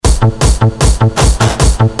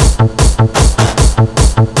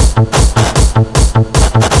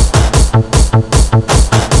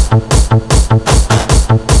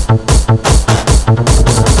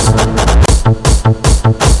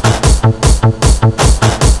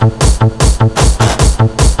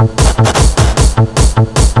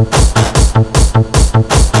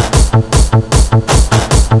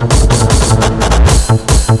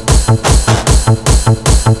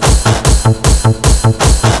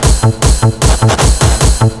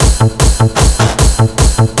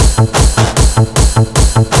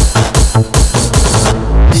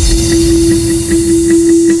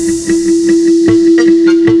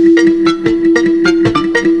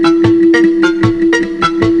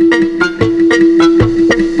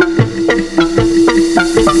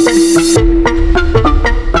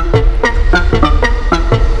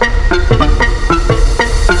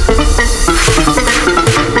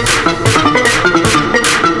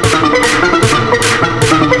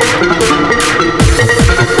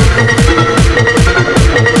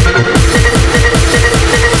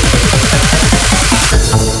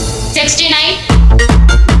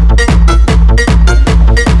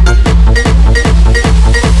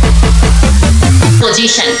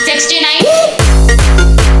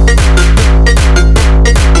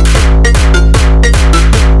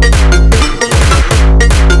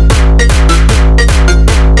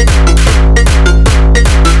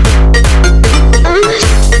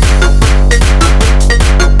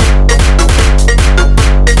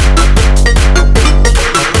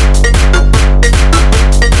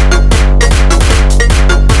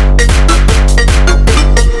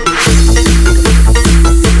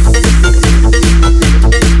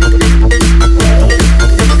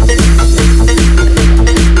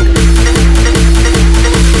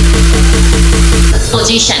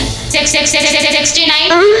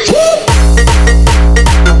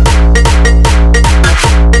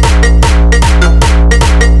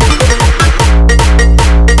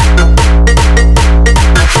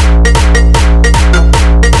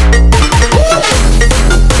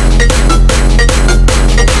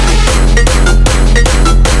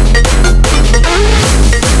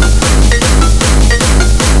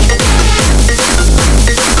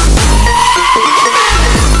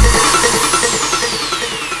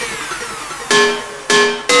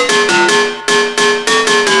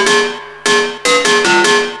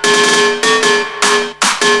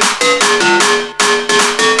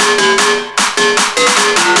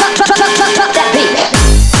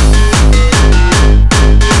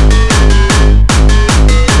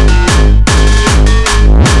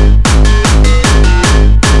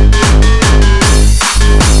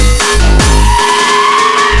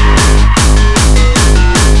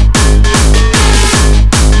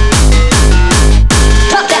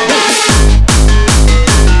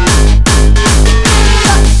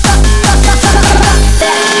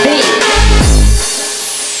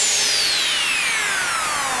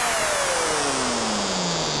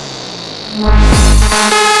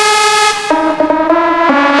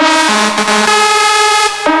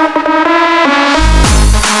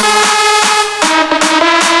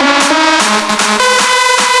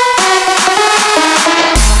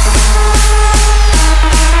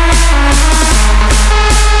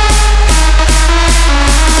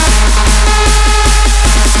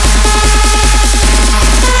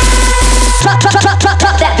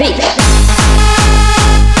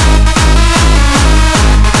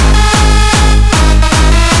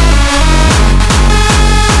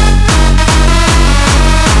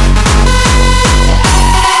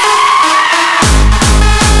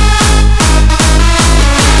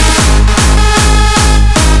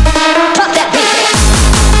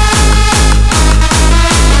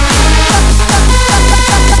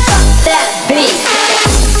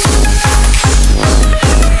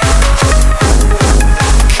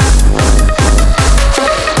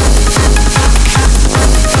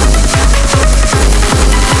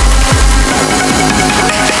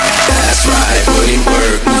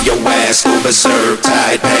berserk.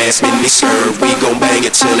 Tight pants, mini skirt, we gon' bang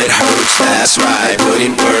it till it hurts. That's right, put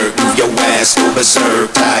in work, move your ass, go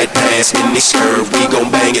berserk. Tight pants, mini skirt, we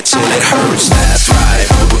gon' bang it till it hurts. That's right,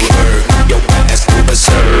 put in work, move your ass, go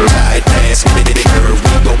berserk. Tight pants, mini skirt,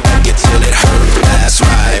 we gon' bang it till it hurts. That's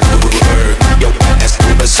right, put in work, move your ass,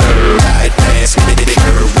 go berserk. Tight pants, mini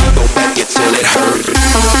skirt, we gon' bang it till it hurts.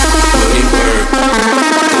 Put in work,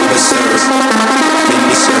 go berserk,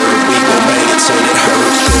 mini skirt, we gon' bang it till it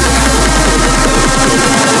hurts.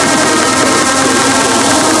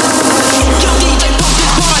 Yo, DJ, pump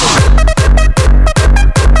this party.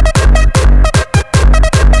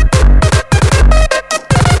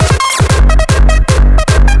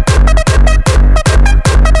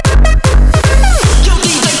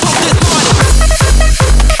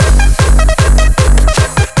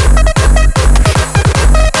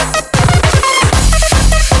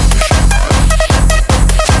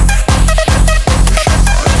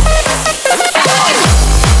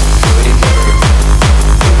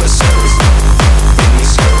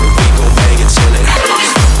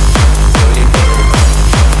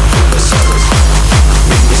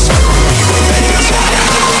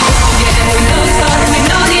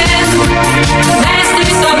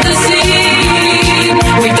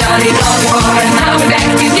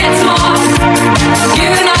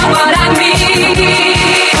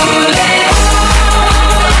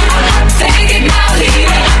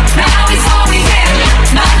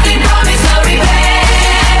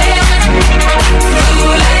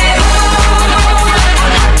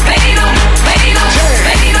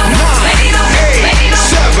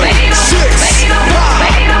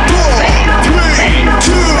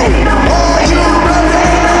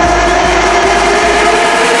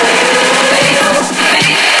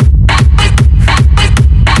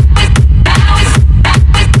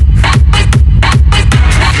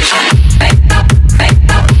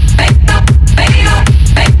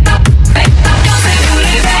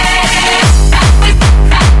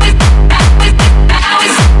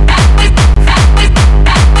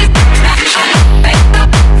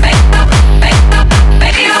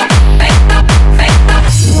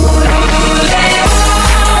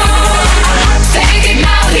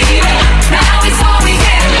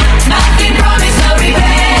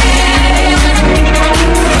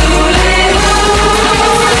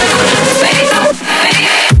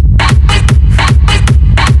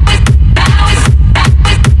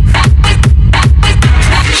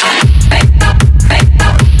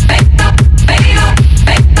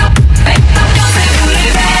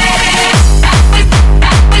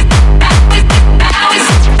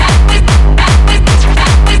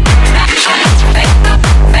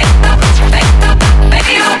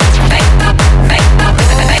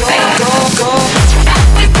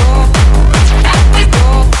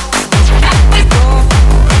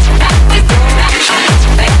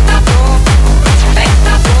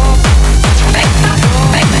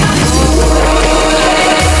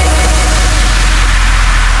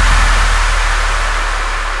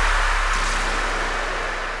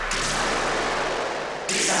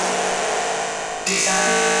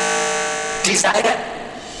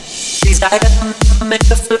 Make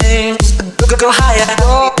the flames go higher,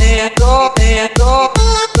 go higher, go higher, go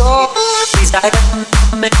go. Desire,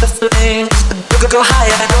 make the flames go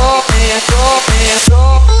higher, go higher, go higher,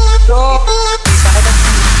 go go. Desire,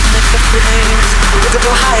 make the flames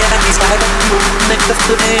go higher. Desire, make the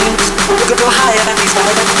flames go higher.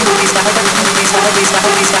 Desire,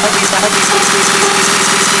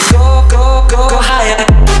 go higher.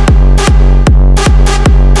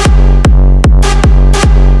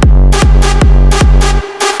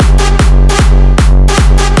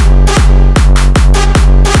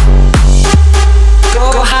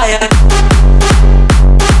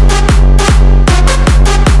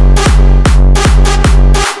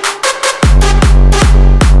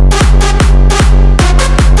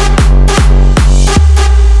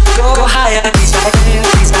 Desire,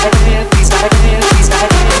 desire, desire,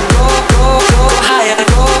 desire.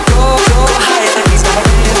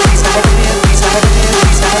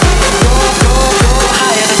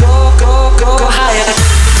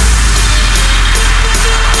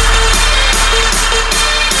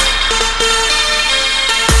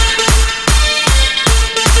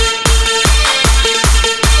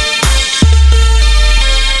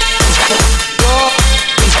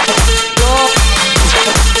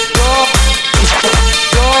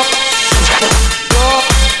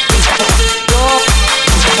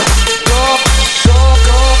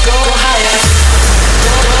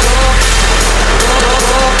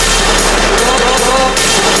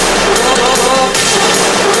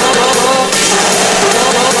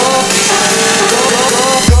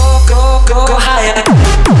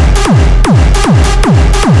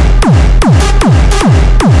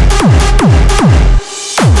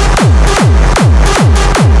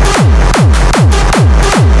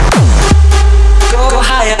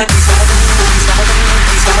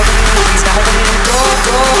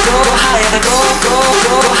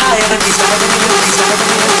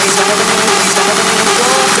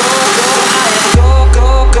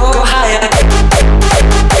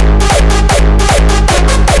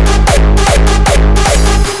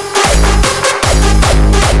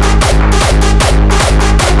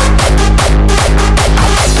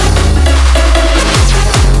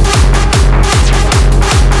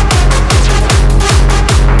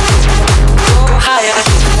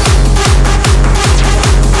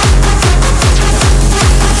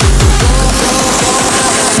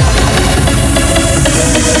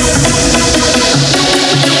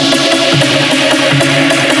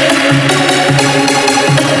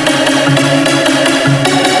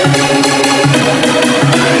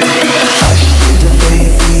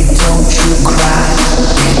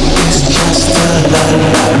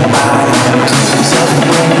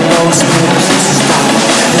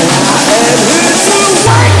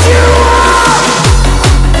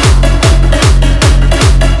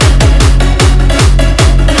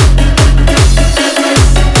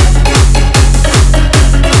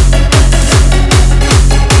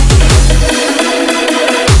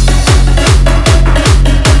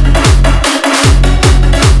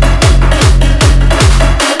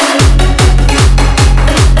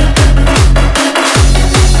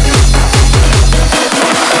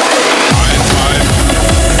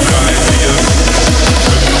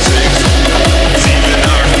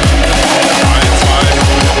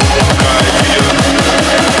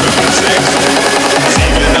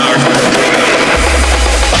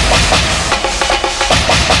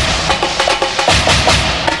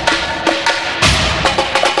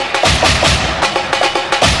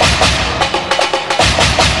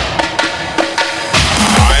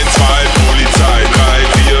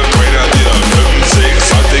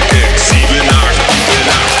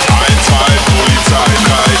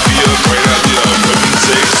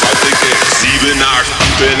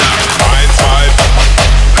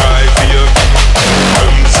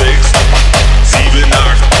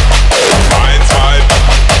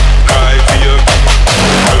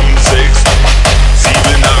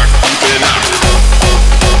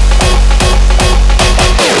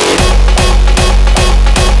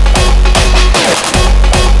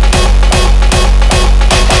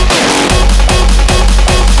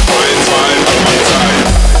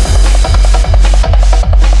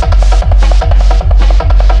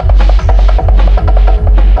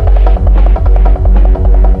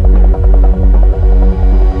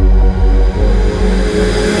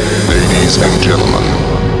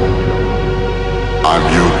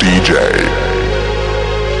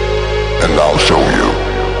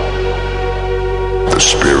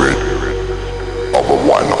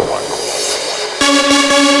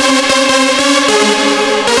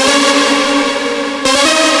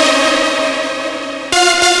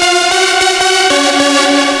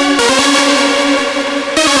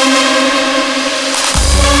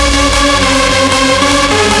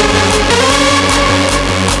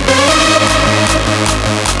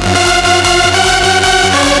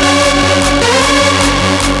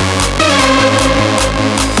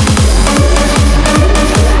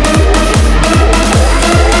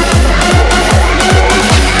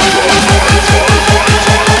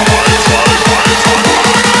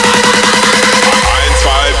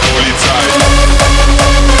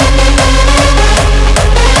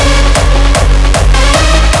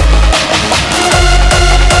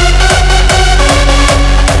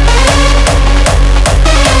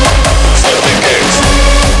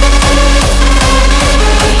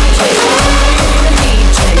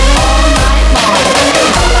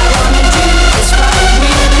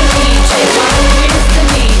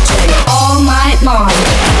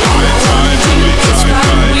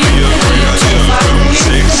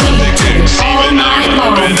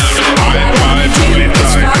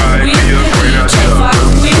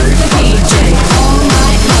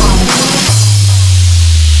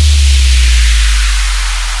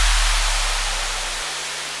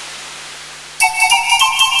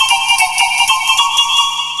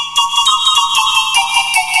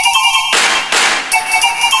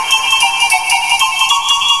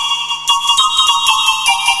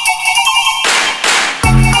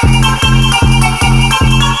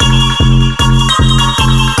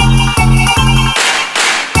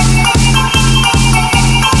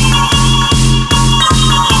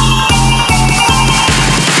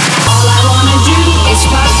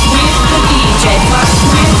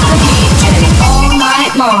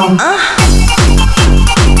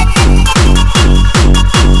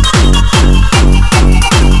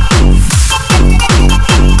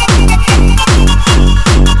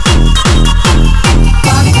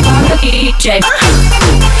 DJ.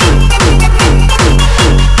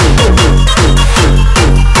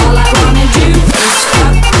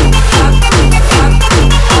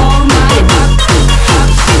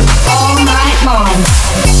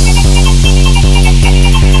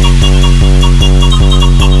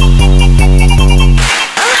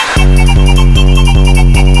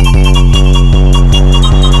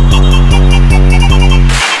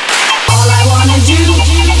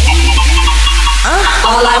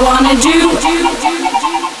 wanna do,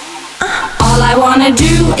 all I wanna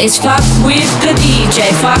do is fuck with the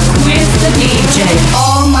DJ, fuck with the DJ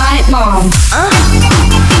all night long.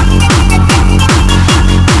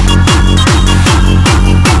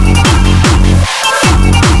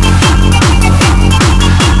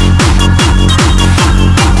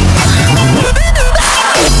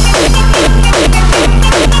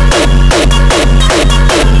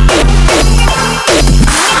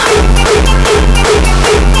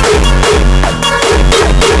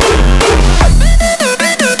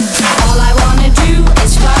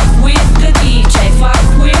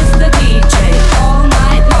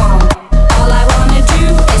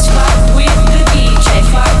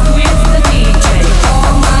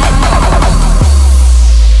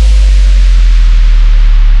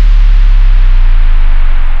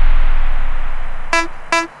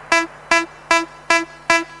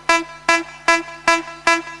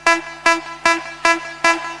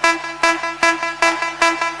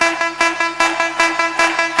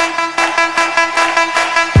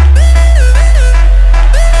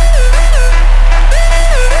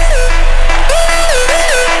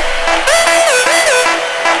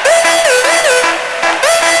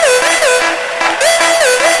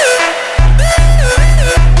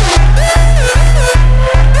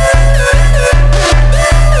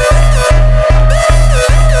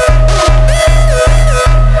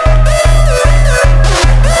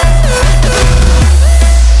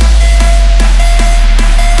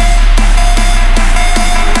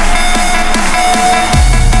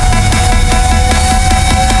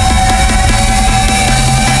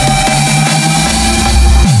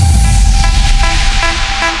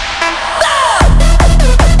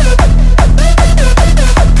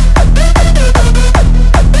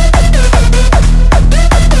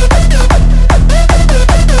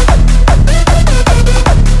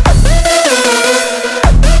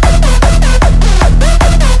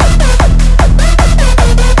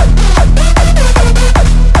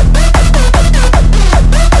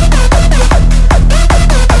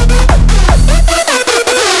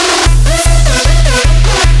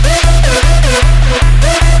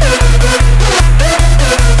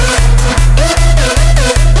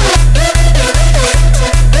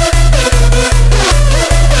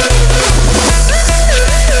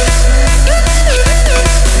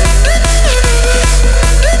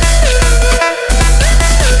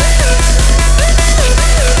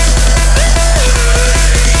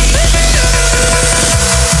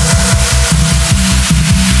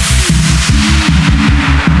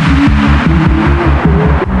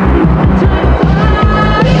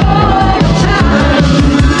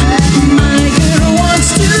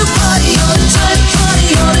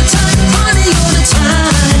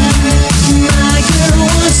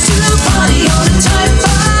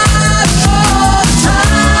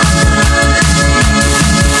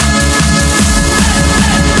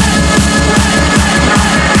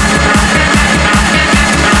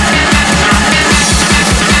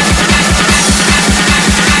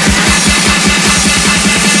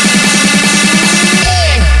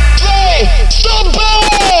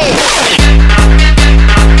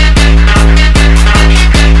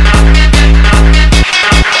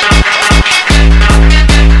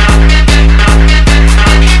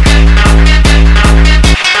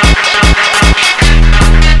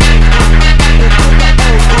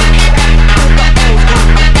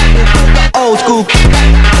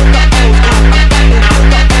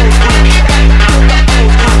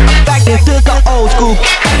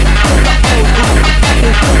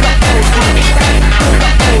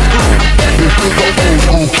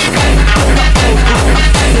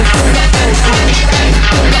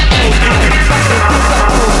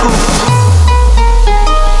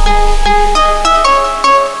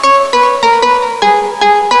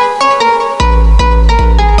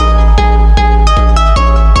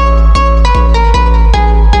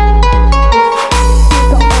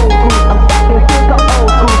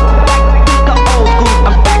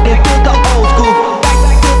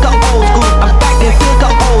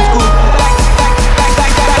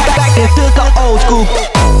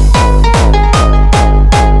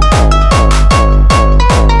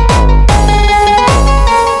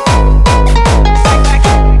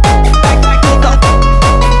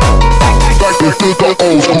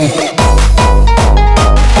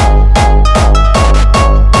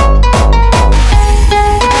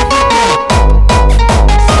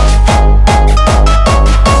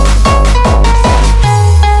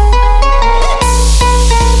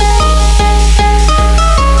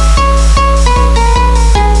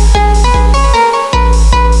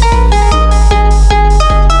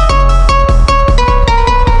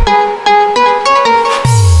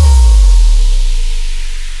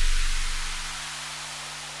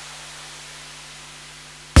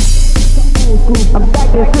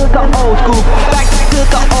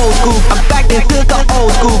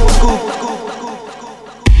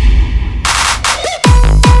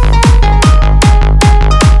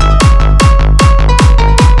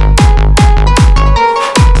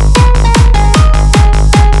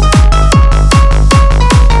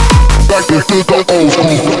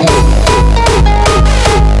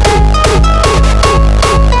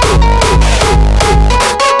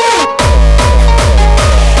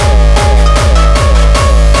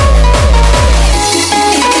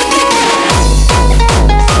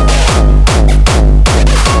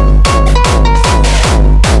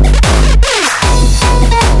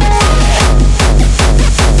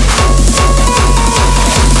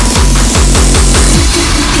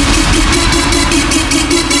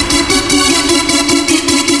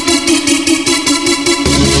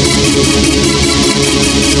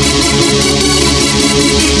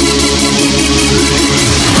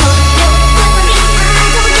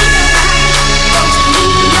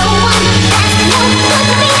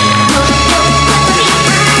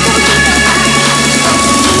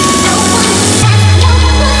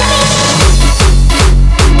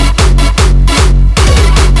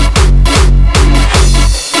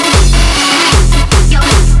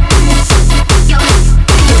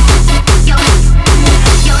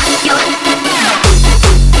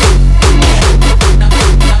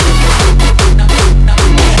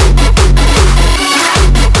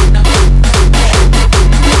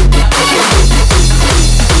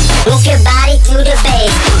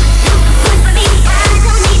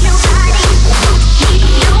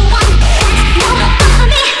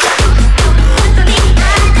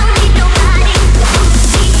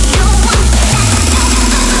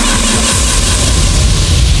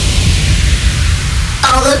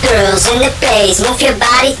 in the place, move your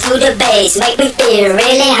body to the bass, make me feel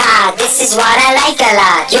really hot, this is what I like a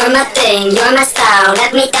lot. You're my thing, you're my style,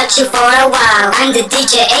 let me touch you for a while. I'm the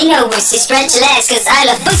DJ, ain't no wussy, stretch legs cause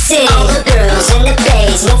I love pussy. All the girls in the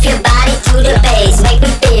place, move your body to the bass, make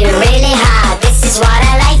me feel really hot, this is what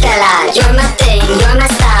I like a lot. You're my thing, you're my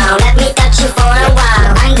style, let me touch you for a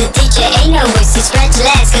while. I'm the DJ, ain't no wussy, stretch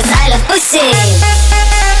legs cause I love pussy.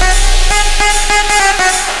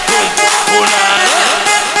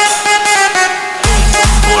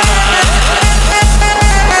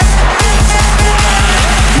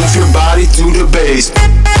 Move your body to the bass.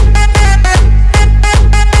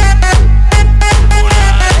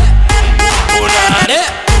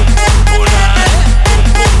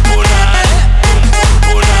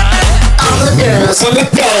 All the girls in the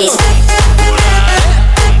place.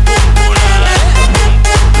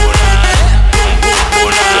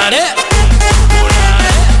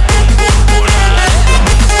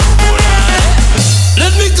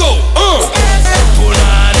 Let me go.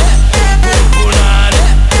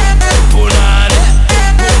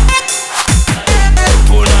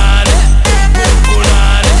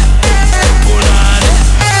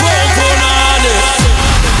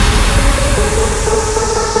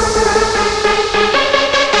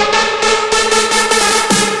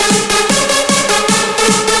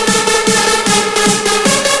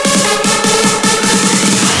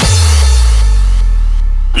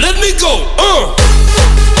 Let me go.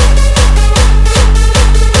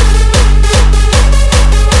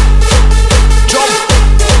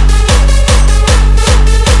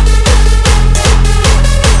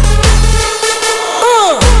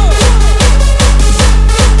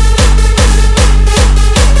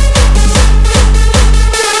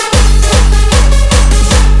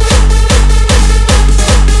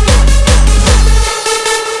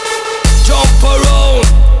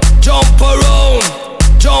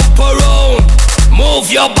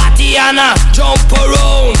 Your body and jump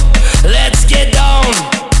around. Let's get down.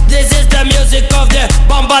 This is the music of the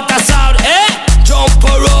Bambata sound. Eh? Jump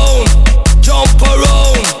around, jump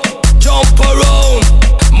around, jump around.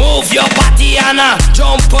 Move your body and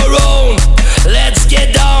jump around. Let's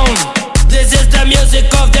get down. This is the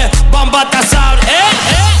music of the Bambata sound. Eh?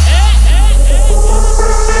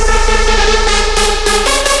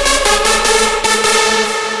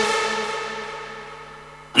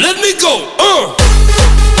 Let me go.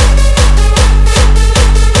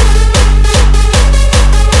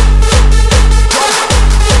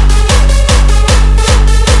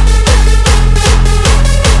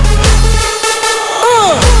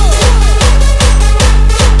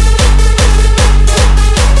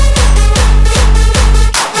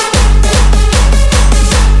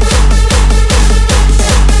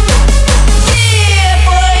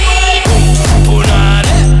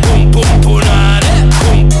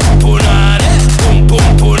 Punare,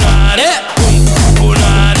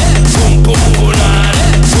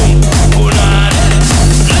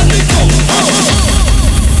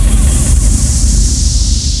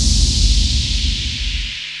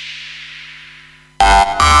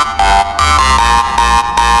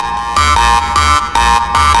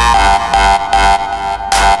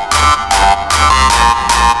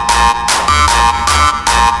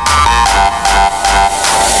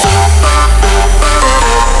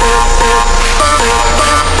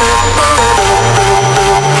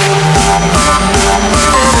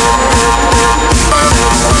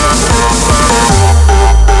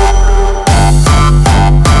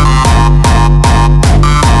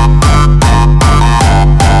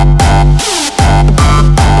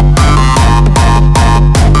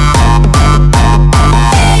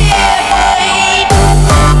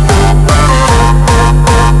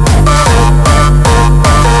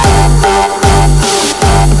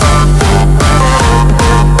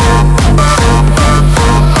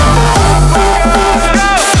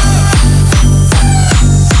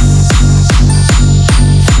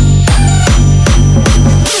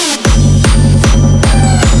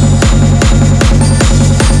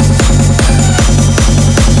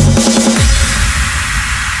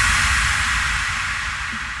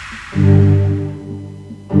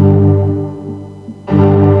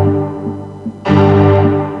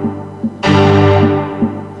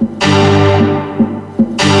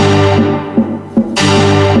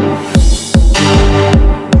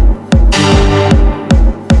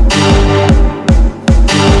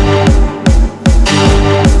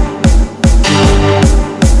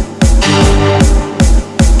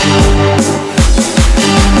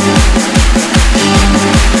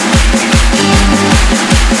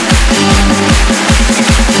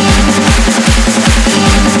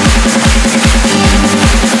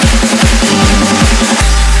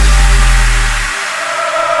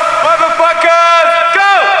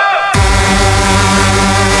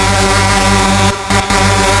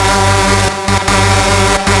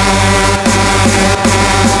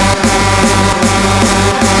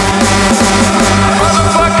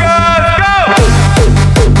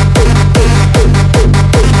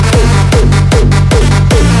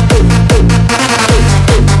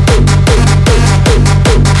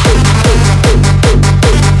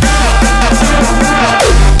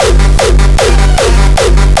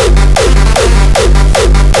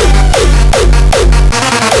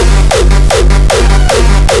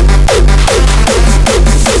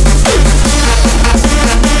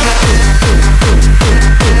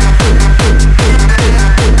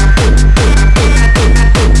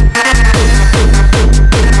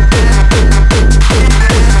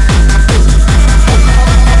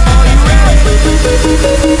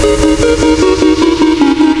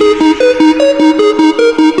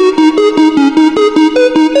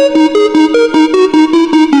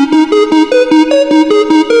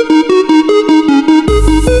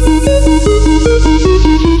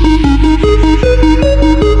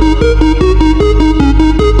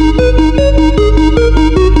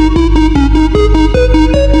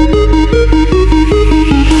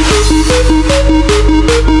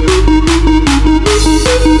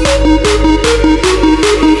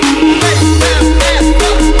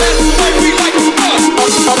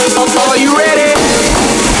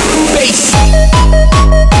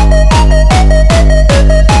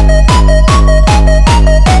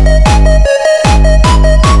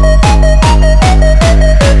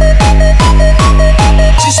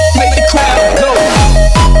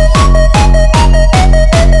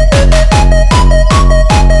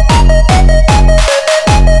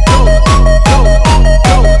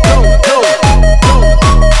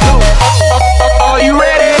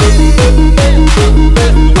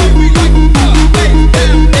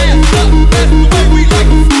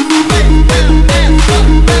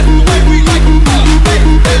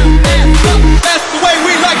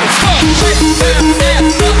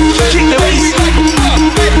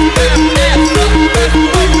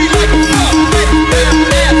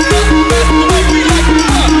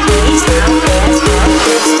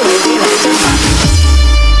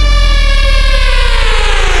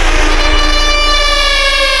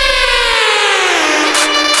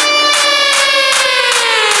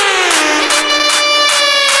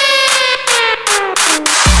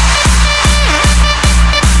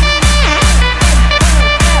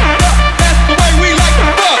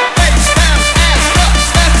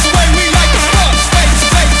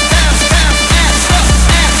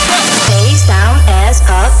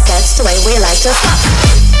 like to fuck.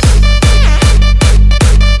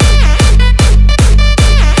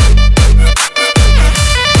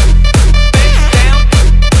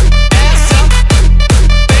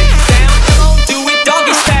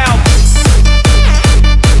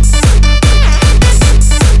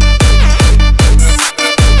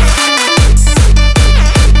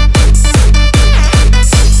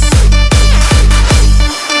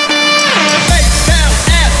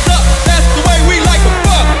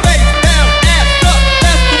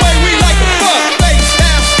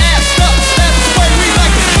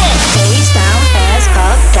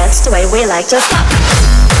 We like to fuck.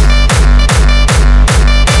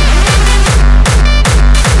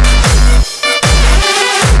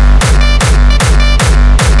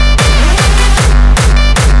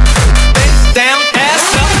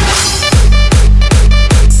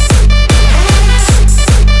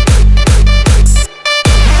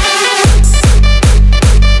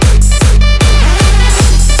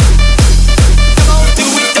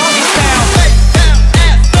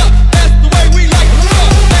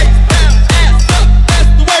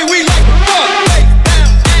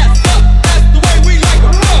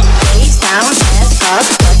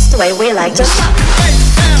 We like to fuck.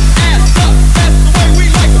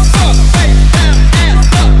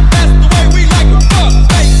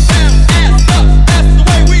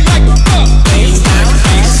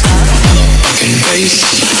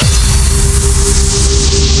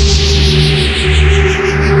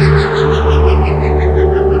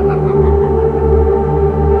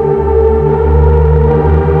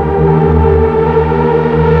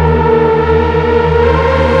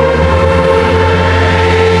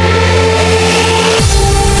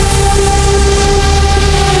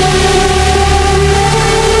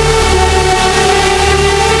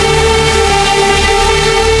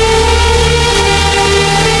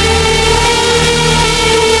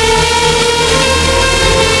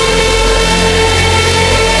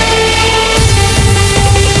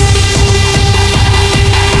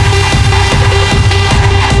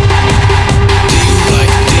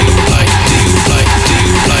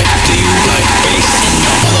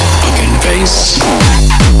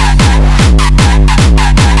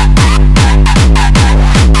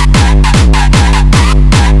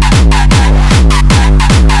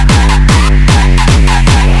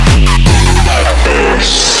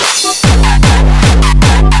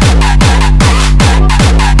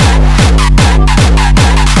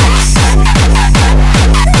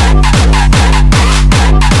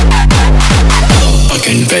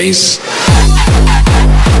 Face.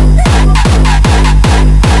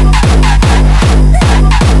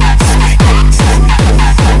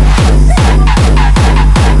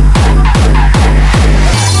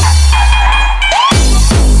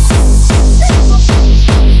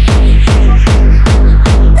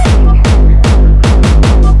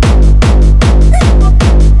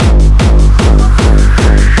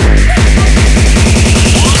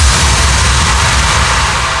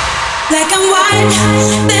 Black and white,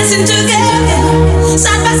 dancing together,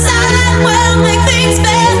 side by side, we'll make things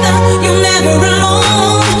better. You're never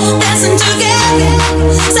alone, dancing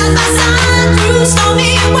together, side by side, through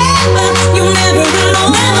stormy weather. You're never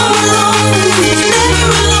alone, never alone,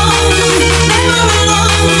 never alone, never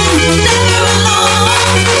alone, never alone, never alone.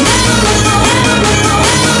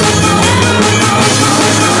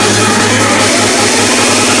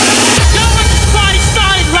 Yo, when this party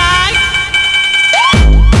started, right?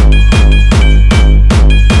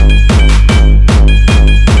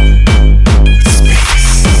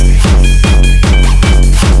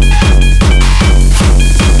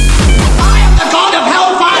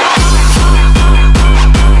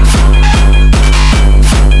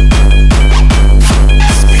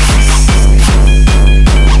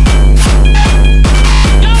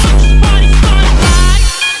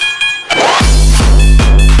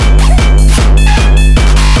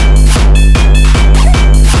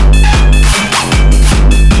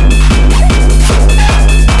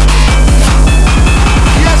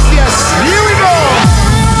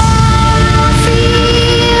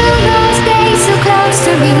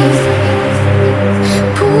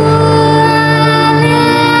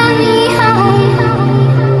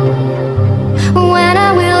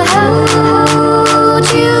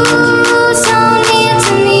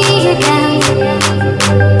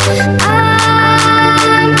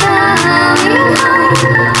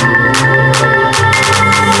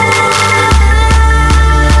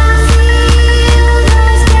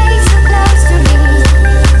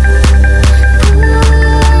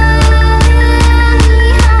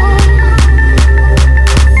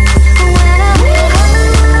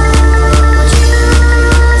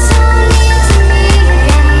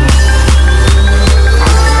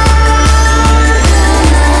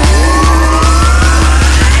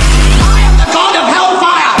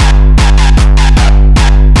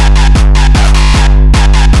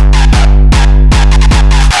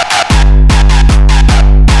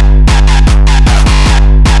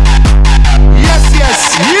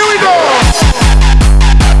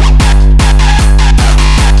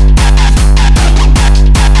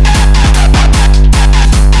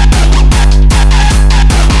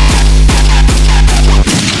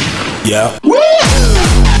 Yeah.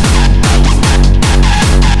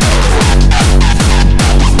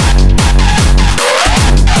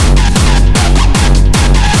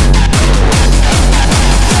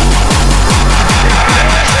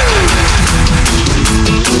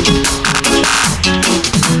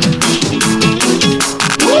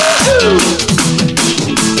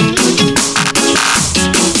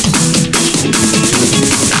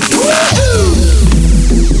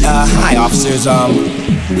 Hi officers,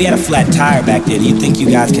 we had a flat tire back there. Do you think you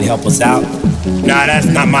guys can help us out? Nah, that's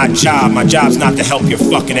not my job. My job's not to help your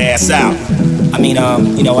fucking ass out. I mean, I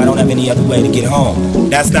don't have any other way to get home.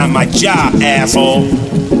 That's not my job, asshole.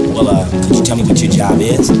 Well, could you tell me what your job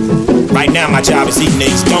is? Right now, my job is eating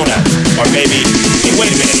these donuts. Or maybe, hey,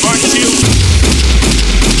 wait a minute, aren't you?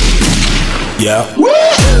 Yeah.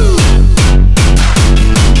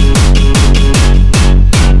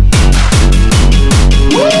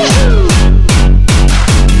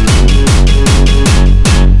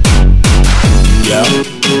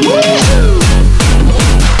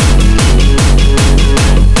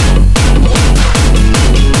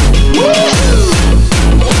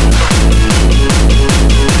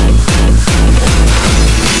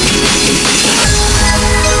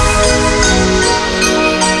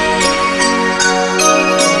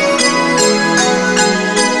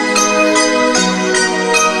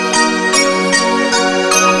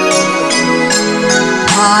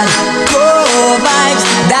 Hardcore vibes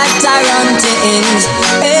that are on things.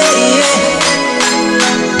 Hey, yeah.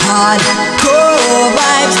 Hardcore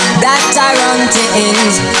vibes that are on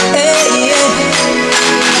things. Hey, yeah.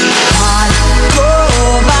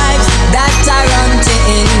 Hardcore vibes that are on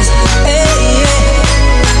things. Hey, yeah.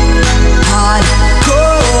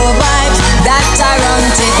 Hardcore vibes that are on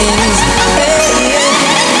things. Hey, yeah.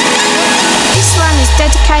 This one is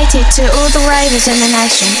dedicated to all the ravers in the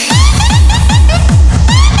nation.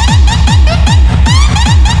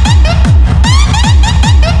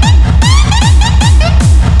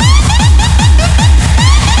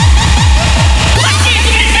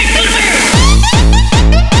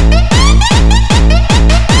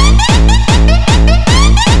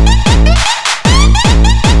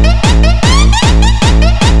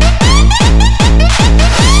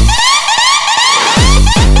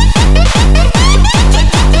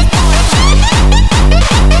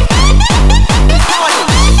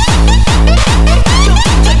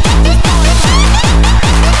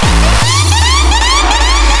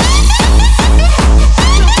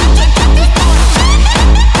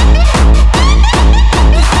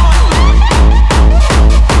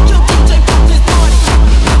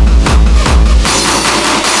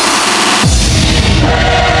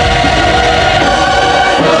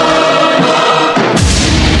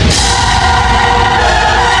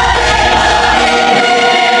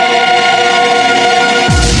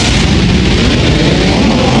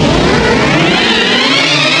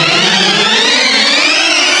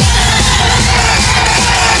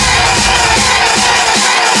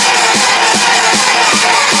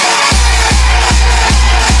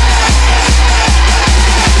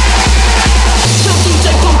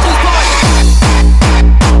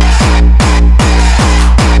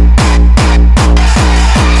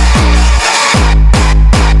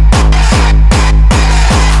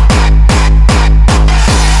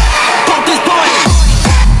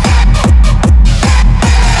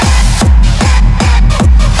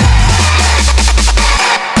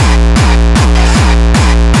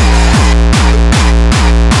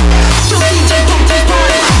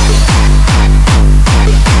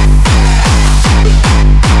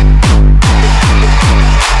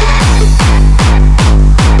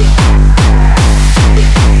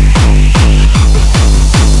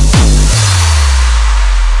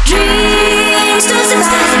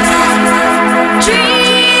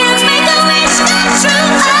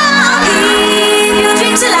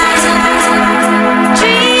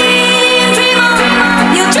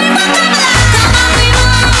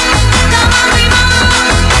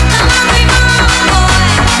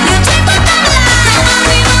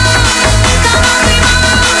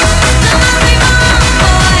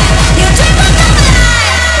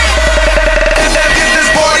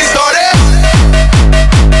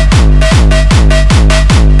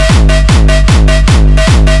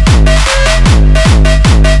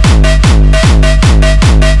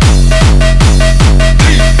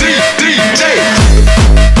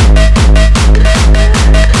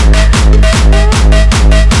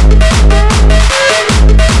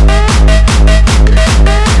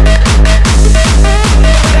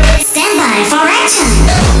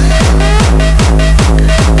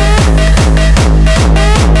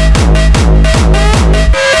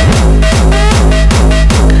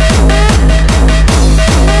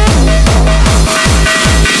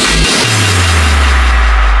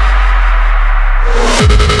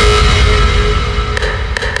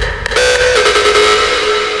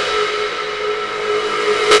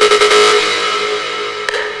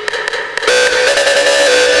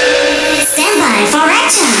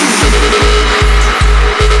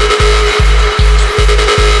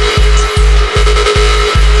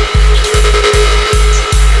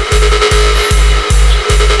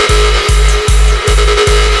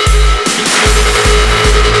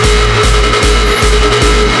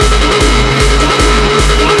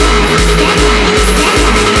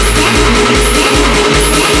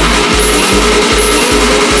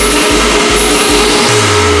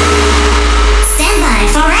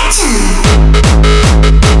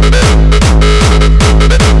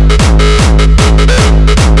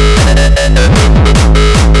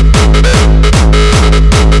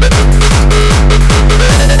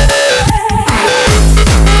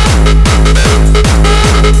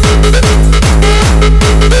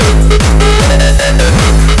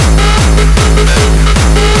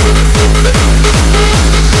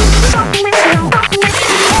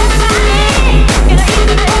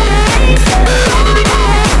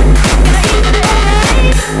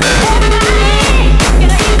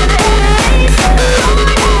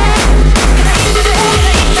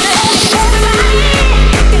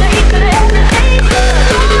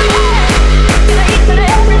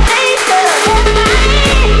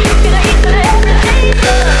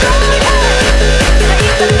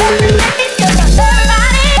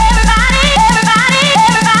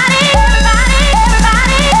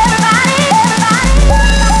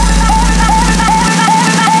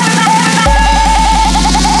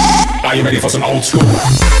 Are you ready for some old school?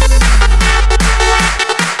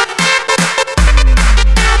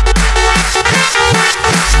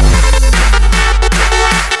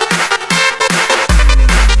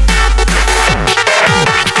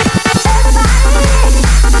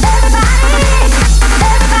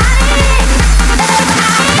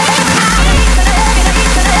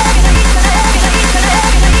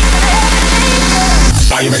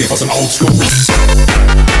 Are you ready for some old school?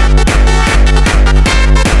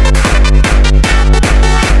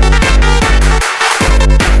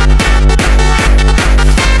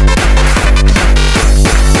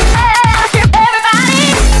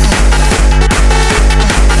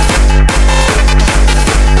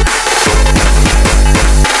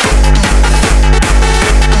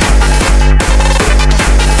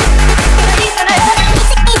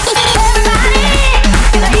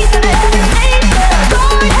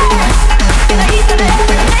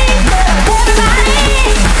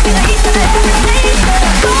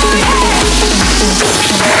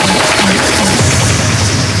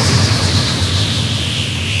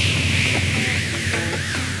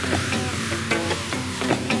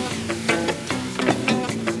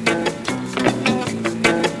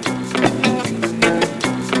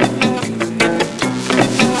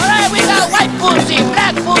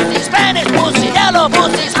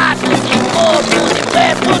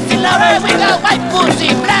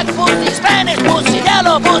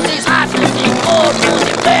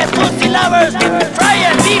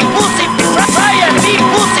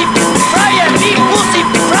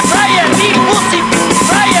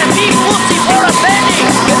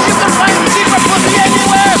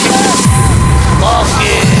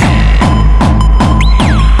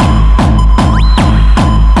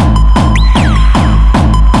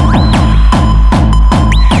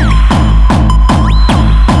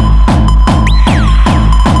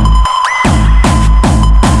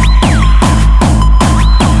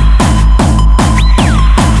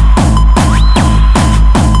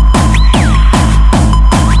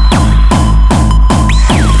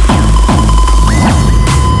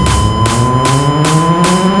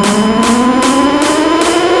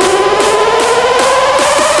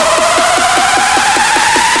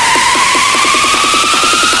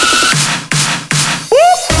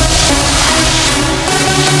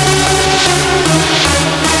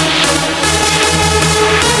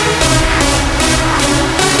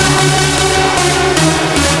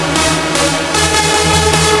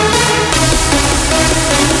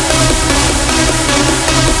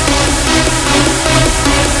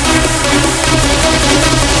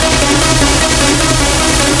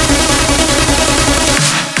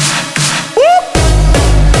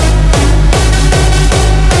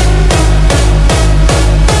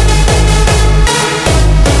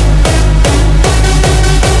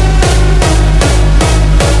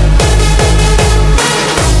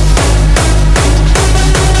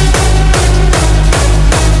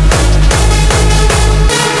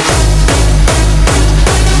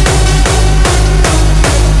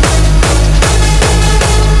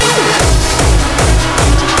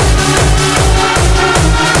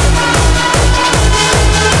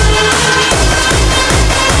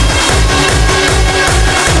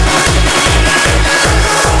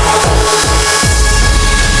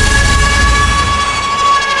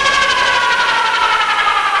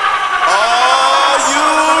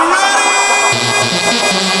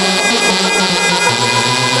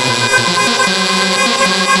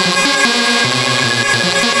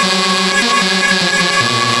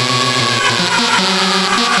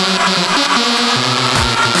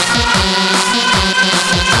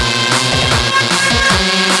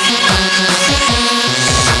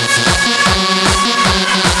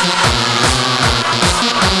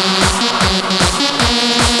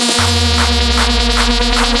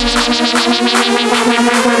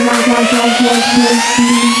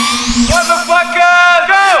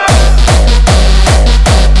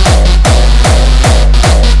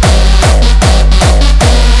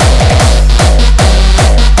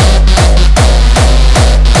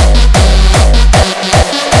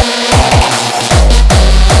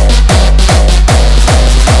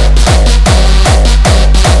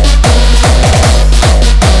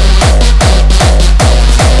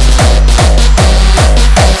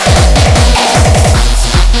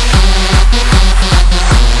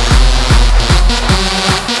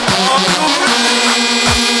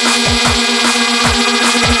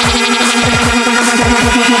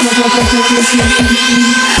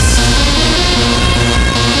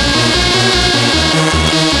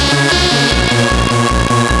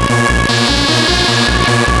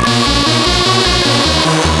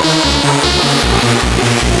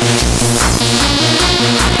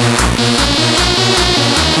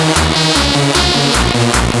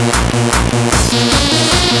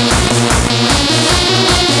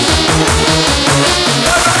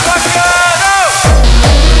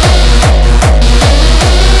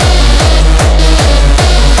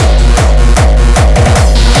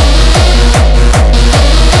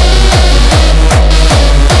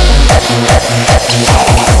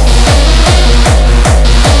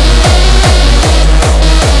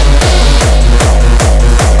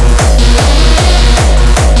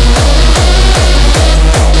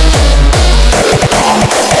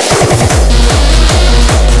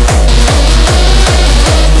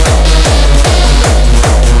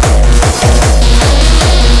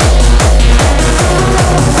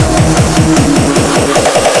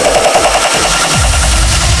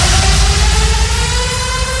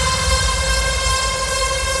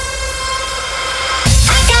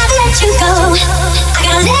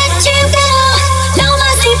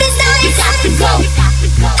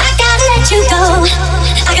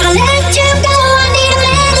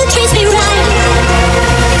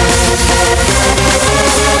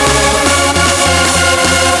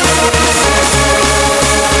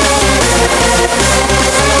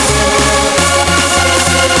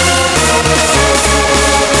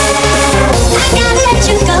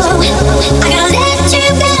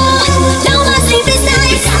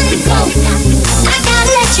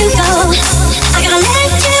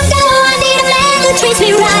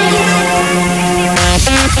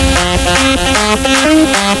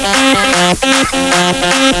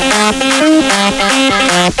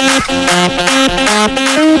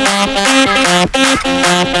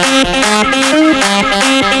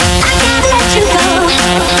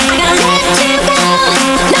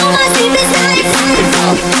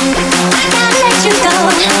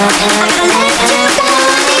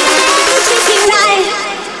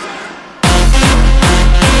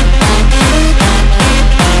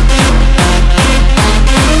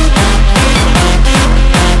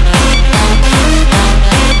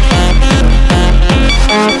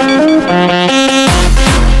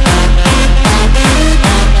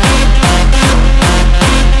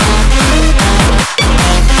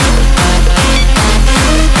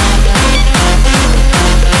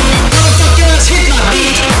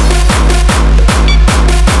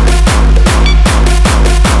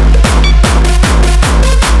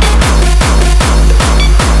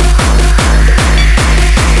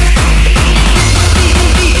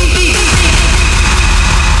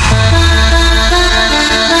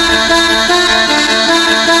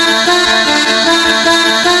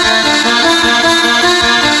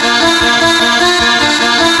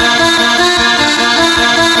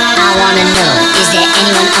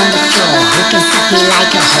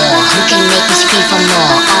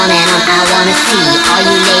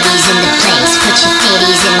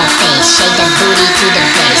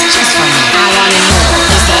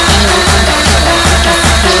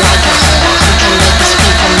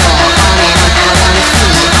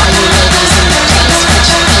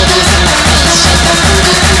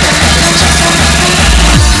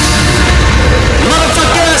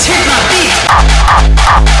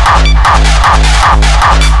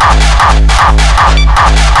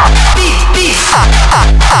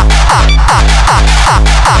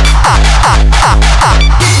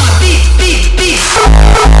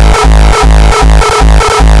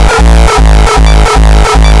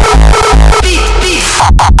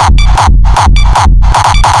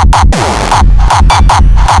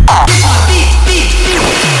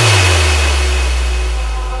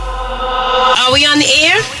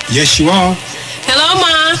 Yes, you are. Hello,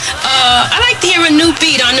 Ma. I'd like to hear a new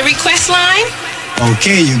beat on the request line.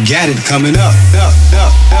 Okay, you got it coming up.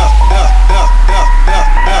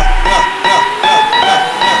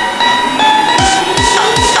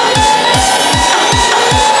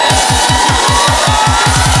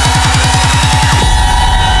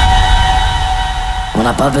 On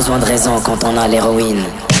n'a pas besoin de raison quand on a l'héroïne.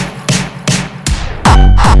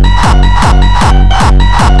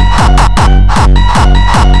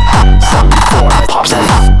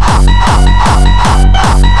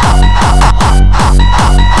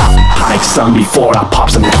 Like some before I pop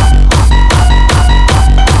some.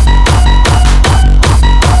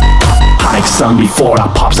 Like some before I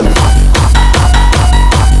pop some.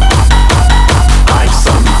 Like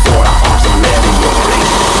some before I pop some. Let it go.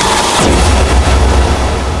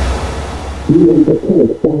 You ain't the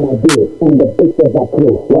kid, that I did, and the bitches I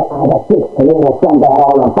crew. Well, I got 6 little friends that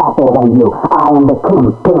all are faster than you. I am the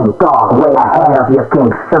king, pin dog, way ahead of your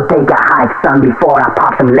king. So take a hike, son, before I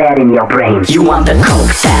pop some lead in your brain. You want the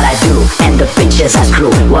coke that I do, and the bitches I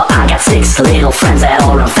screw. Well, I got 6 little friends that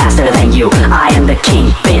all run faster than you. I am the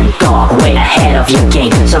king, pin dog, way ahead of your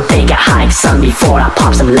game. So take a hike, son, before I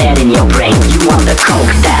pop some lead in your brain. You want the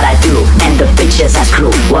coke that I do, and the bitches I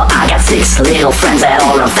screw. Well, I got 6 little friends that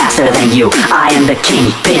all run faster than you. I am the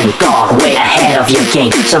king, pin dog, way ahead of your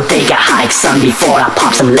game. So take a hike, son, before I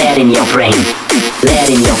pop some lead in your brain. Lead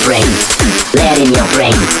in your brain, lead in your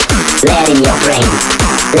brain, lead in your brain,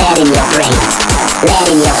 lead in your brain, lead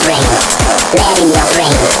in your brain, lead in your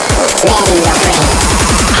brain, lead in your brain.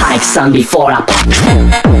 Hike, son, before I pop.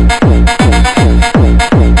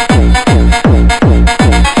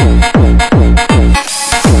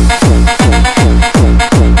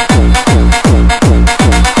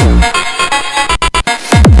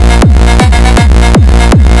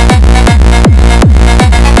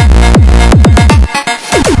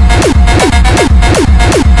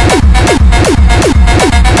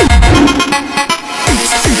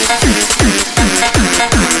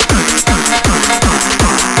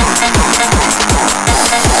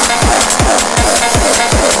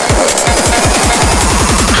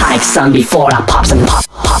 Son, before I pop some pop,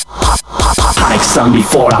 pop, pop, pop, pop. Like son,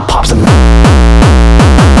 before I pop some.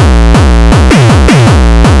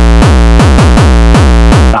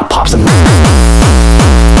 I pop some.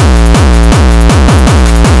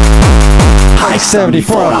 Like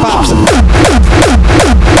 74, I pop some.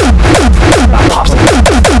 I pop some.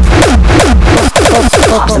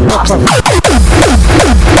 Pop some, pop some.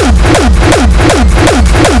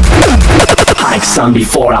 Like son,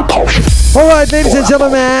 before I pop. Alright, ladies and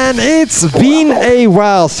gentlemen, it's been a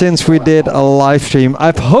while since we did a live stream.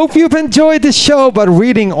 I hope you've enjoyed the show, but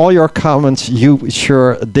reading all your comments, you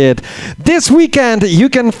sure did. This weekend, you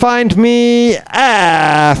can find me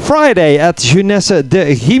Friday at Jeunesse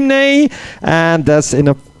de Hymne, and that's in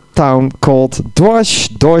a town called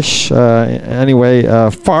Dorsch,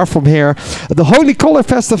 anyway, far from here. The Holy Color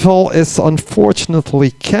Festival is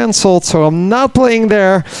unfortunately cancelled, so I'm not playing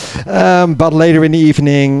there, but later in the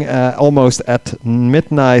evening, almost at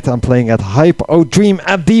midnight, I'm playing at Hype O Dream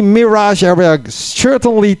at the Mirage area.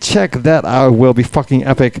 Certainly check that out, will be fucking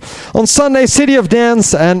epic. On Sunday, City of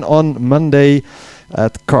Dance, and on Monday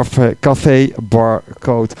at Cafe Bar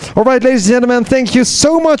Code. Alright, ladies and gentlemen, thank you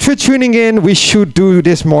so much for tuning in. We should do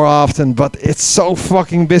this more often, but it's so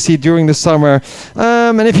fucking busy during the summer.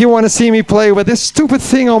 And if you want to see me play with this stupid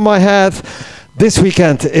thing on my head, this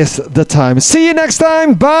weekend is the time. See you next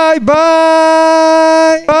time. Bye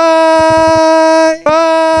bye. Bye.